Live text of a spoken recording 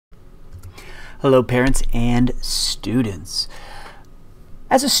Hello parents and students.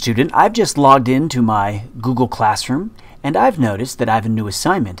 As a student, I've just logged into my Google Classroom and I've noticed that I have a new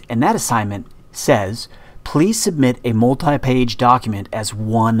assignment, and that assignment says, please submit a multi-page document as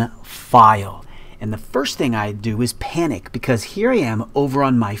one file. And the first thing I do is panic because here I am over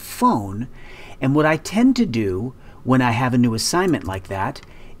on my phone, and what I tend to do when I have a new assignment like that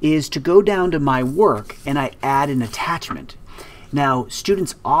is to go down to my work and I add an attachment. Now,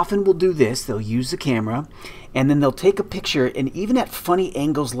 students often will do this. They'll use the camera and then they'll take a picture, and even at funny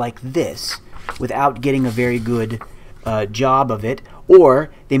angles like this without getting a very good job of it,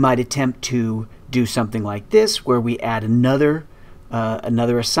 or they might attempt to do something like this where we add another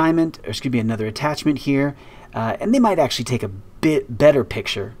assignment, or excuse me, another attachment here, and they might actually take a bit better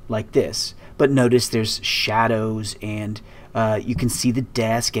picture like this. But notice there's shadows, and you can see the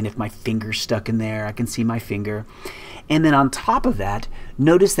desk, and if my finger's stuck in there, I can see my finger. And then on top of that,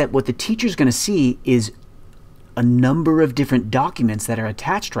 notice that what the teacher's going to see is a number of different documents that are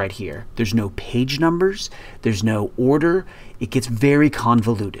attached right here. There's no page numbers, there's no order. It gets very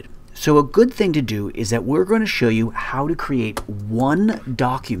convoluted. So a good thing to do is that we're going to show you how to create one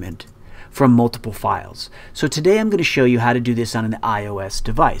document from multiple files. So today I'm going to show you how to do this on an iOS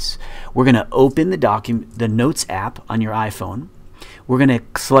device. We're going to open the Notes app on your iPhone. We're going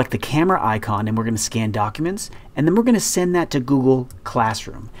to select the camera icon and we're going to scan documents, and then we're going to send that to Google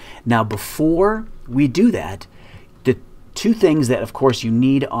Classroom. Now before we do that, the two things that of course you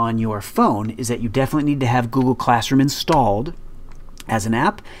need on your phone is that you definitely need to have Google Classroom installed as an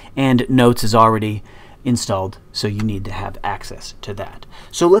app, and Notes is already installed, so you need to have access to that.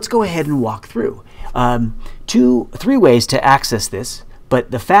 So let's go ahead and walk through. Three ways to access this,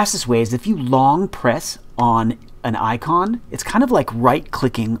 but the fastest way is if you long press on an icon. It's kind of like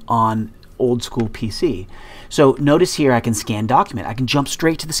right-clicking on old school PC. So notice here I can scan document. I can jump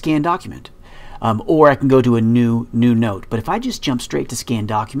straight to the scan document. Or I can go to a new note. But if I just jump straight to scan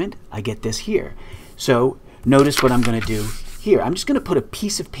document, I get this here. So notice what I'm going to do here. I'm just going to put a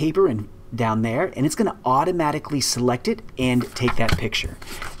piece of paper down there, and it's going to automatically select it and take that picture.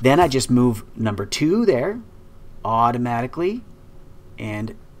 Then I just move number 2 there automatically,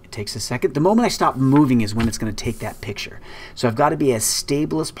 and it takes a second. The moment I stop moving is when it's going to take that picture. So I've got to be as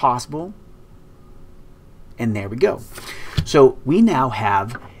stable as possible, and there we go. So we now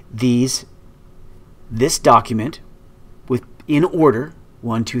have this document in order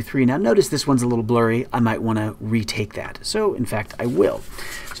 1, 2, 3. Now notice this one's a little blurry. I might want to retake that. So in fact I will.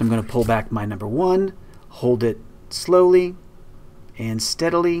 So I'm going to pull back my number 1, hold it slowly and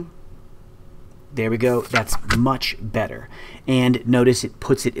steadily. There we go. That's much better. And notice it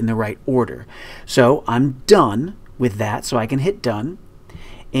puts it in the right order. So I'm done with that, so I can hit done.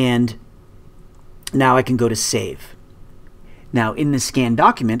 And now I can go to save. Now in the scan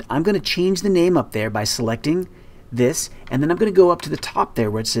document, I'm going to change the name up there by selecting this, and then I'm going to go up to the top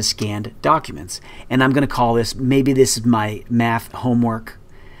there where it says scanned documents. And I'm going to call this, maybe this is my math homework,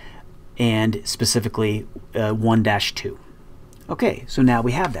 and specifically 1-2. Okay, so now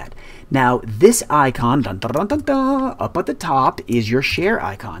we have that. Now this icon, dun, dun, dun, dun, dun, up at the top is your share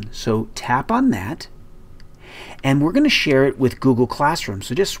icon. So tap on that, and we're going to share it with Google Classroom.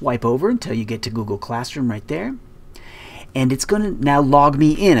 So just swipe over until you get to Google Classroom right there. And it's going to now log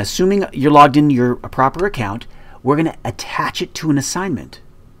me in. Assuming you're logged in your proper account, we're going to attach it to an assignment.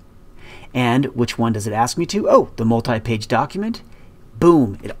 And which one does it ask me to? Oh, the multi-page document.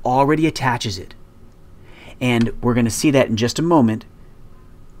 Boom, it already attaches it. And we're going to see that in just a moment.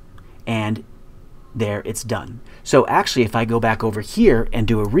 And there, it's done. So actually, if I go back over here and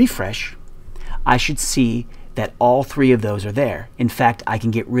do a refresh, I should see that all 3 of those are there. In fact, I can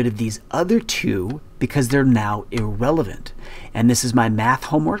get rid of these other 2 because they're now irrelevant. And this is my math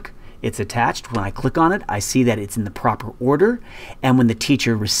homework. It's attached. When I click on it, I see that it's in the proper order. And when the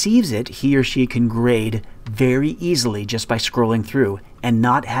teacher receives it, he or she can grade very easily just by scrolling through and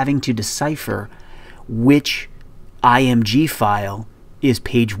not having to decipher which IMG file is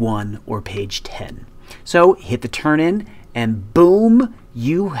page 1 or page 10. So hit the turn in, and boom,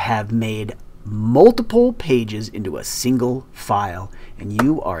 you have made multiple pages into a single file, and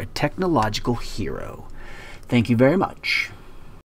you are a technological hero. Thank you very much.